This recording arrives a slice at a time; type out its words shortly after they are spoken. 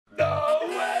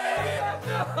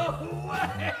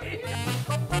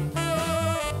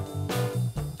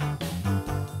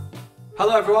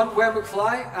Hello everyone, we're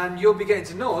McFly, and you'll be getting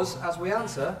to know us as we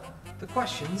answer the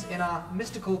questions in our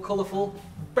mystical, colourful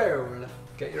bowl.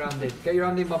 Get your hand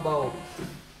in my bowl.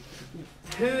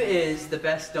 Who is the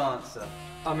best dancer?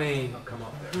 I mean, Oh, come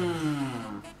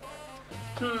on.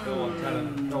 Go on, tell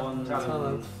him. Go on, tell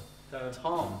him.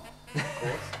 Tom,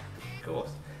 Of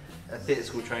course. Theatre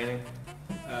school training.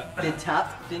 did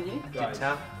tap, didn't you? Guys,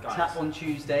 tap. guys. Tap on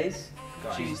Tuesdays.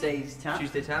 Guys. Tuesdays tap.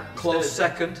 Tuesday tap. Close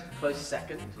second. Close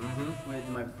second. Mm-hmm. With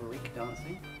my break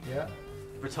dancing. Yeah.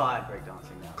 Retired break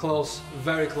dancing now. Close,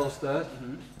 very close third.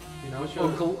 You know, What's your-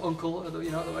 uncle,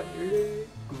 you know the way.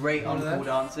 Great One of uncle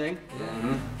them. dancing.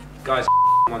 Yeah. Guys,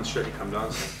 one strictly come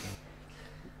dancing.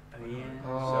 Oh yeah.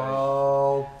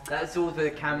 Oh. That's all the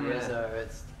cameras are.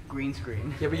 It's green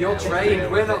screen. Yeah, but you're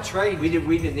trained. We're not trained. We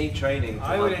didn't need training.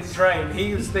 I wouldn't train.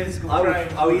 He was physical I would-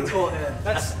 trained. I would- We taught him.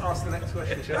 Let's ask the next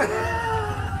question, shall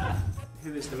we?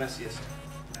 Who is the messiest?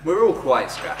 We're all quite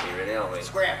scrappy, really, aren't we?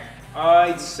 Scrap.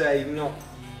 I'd say not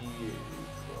you.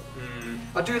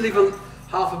 I do leave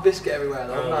half a biscuit everywhere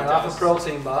though. Oh, No, he half does. a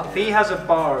protein bar. If he has a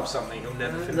bar of something, he'll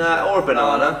never finish. Nah, or a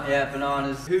banana. Yeah,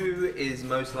 bananas. Who is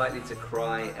most likely to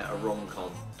cry at a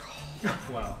rom-com?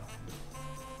 Well,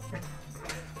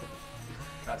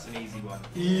 that's an easy one.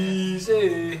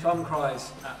 Easy. Tom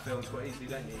cries at films quite easily,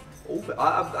 don't you?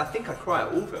 I think I cry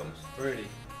at all films. Really?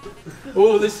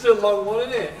 Oh, this is a long one,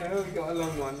 isn't it? Oh, we got a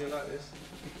long one. You like this?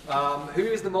 Who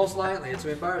is the most likely to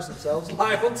embarrass themselves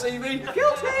live on TV?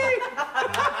 Guilty!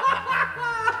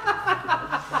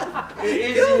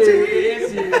 It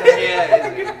is you. Yeah,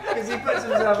 it is. Because he puts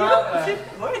himself out there.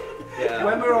 Yeah.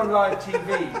 When we're on live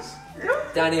TVs,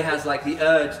 Danny has like the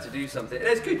urge to do something. And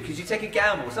it's good because you take a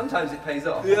gamble. Sometimes it pays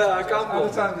off. Yeah, I can't other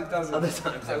believe times it doesn't. Other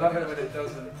times I it love it when it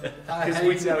doesn't. I Because hate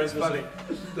we it know when it's it funny.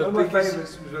 The One of my biggest-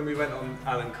 favourites was when we went on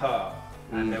Alan Carr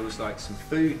and there was like some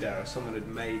food there, or someone had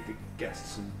made the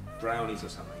guests some brownies or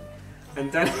something. And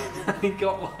Danny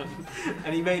got one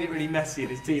and he made it really messy in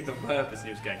his teeth on purpose, and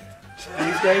he was going. And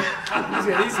he was going,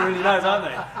 these are really nice, aren't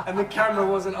they? And the camera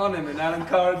wasn't on him, and Alan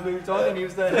Carr had moved on, and he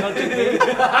was there nudging me.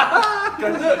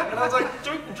 Going, "Look," and I was like,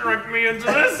 don't drag me into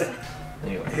this.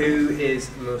 Anyway, who is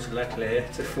most likely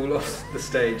to fall off the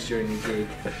stage during a gig?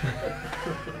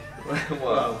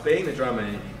 Well, being the drummer,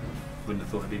 you wouldn't have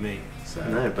thought it'd be me. So.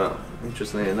 No, but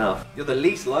interestingly enough, you're the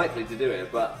least likely to do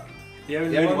it, but The only,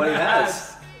 the only one who that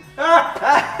has.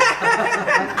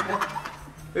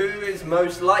 Who is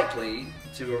most likely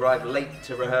to arrive late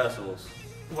to rehearsals?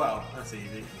 Well, that's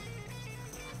easy.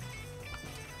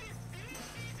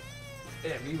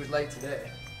 Yeah, he was late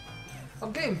today.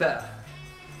 I'm getting better.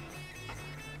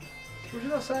 What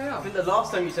did I say I I am? think the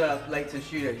last time you turned up late to the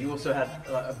studio, you also had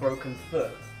like, a broken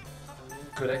foot.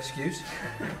 Good excuse.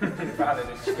 valid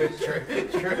excuse. True.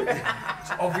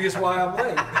 It's obvious why I'm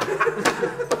late.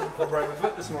 I broke my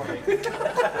foot this morning.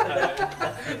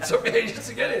 It took me ages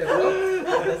to get here. Bro.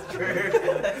 That's true.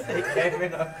 They gave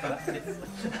it up practice.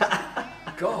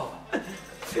 God.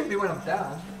 Hit me when I'm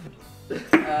down.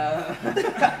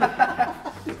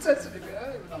 It says to me, I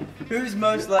don't even know. Who's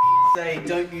most likely to say,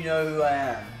 "Don't you know who I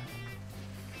am"?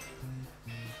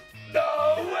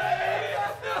 No way!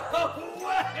 No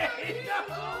way!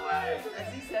 No way!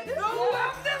 Has he said it? No,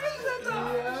 I've never said that!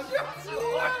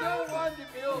 No wonder,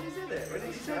 Bill. Who said it? When did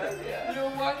you say that? Yeah. You're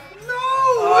one. No!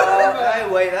 Oh, hey,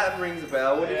 wait, that rings a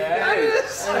bell. What did you do?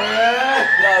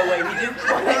 No, wait, he didn't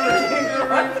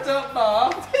quite. Ripped up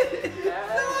bar.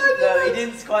 No, he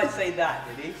didn't quite say that,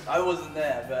 did he? I wasn't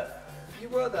there, but. You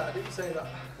were that, I didn't say that.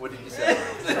 What did you say?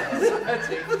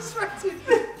 Sweating.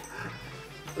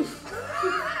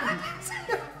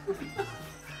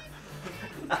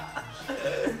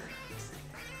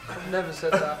 I've never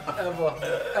said that,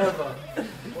 ever.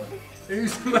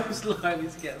 Who's the most likely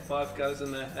to get 5 goes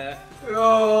in their hair?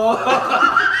 Oh!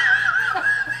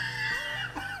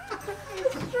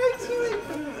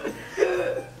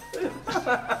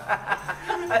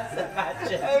 That's a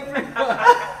magic.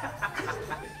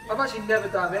 I've actually never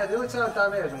done it. The only time I've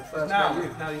done it was when I first Now, met you.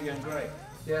 now you're going great.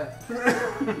 Yeah.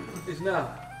 It's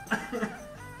now.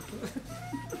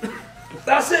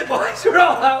 That's it, boys. We're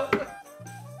all out.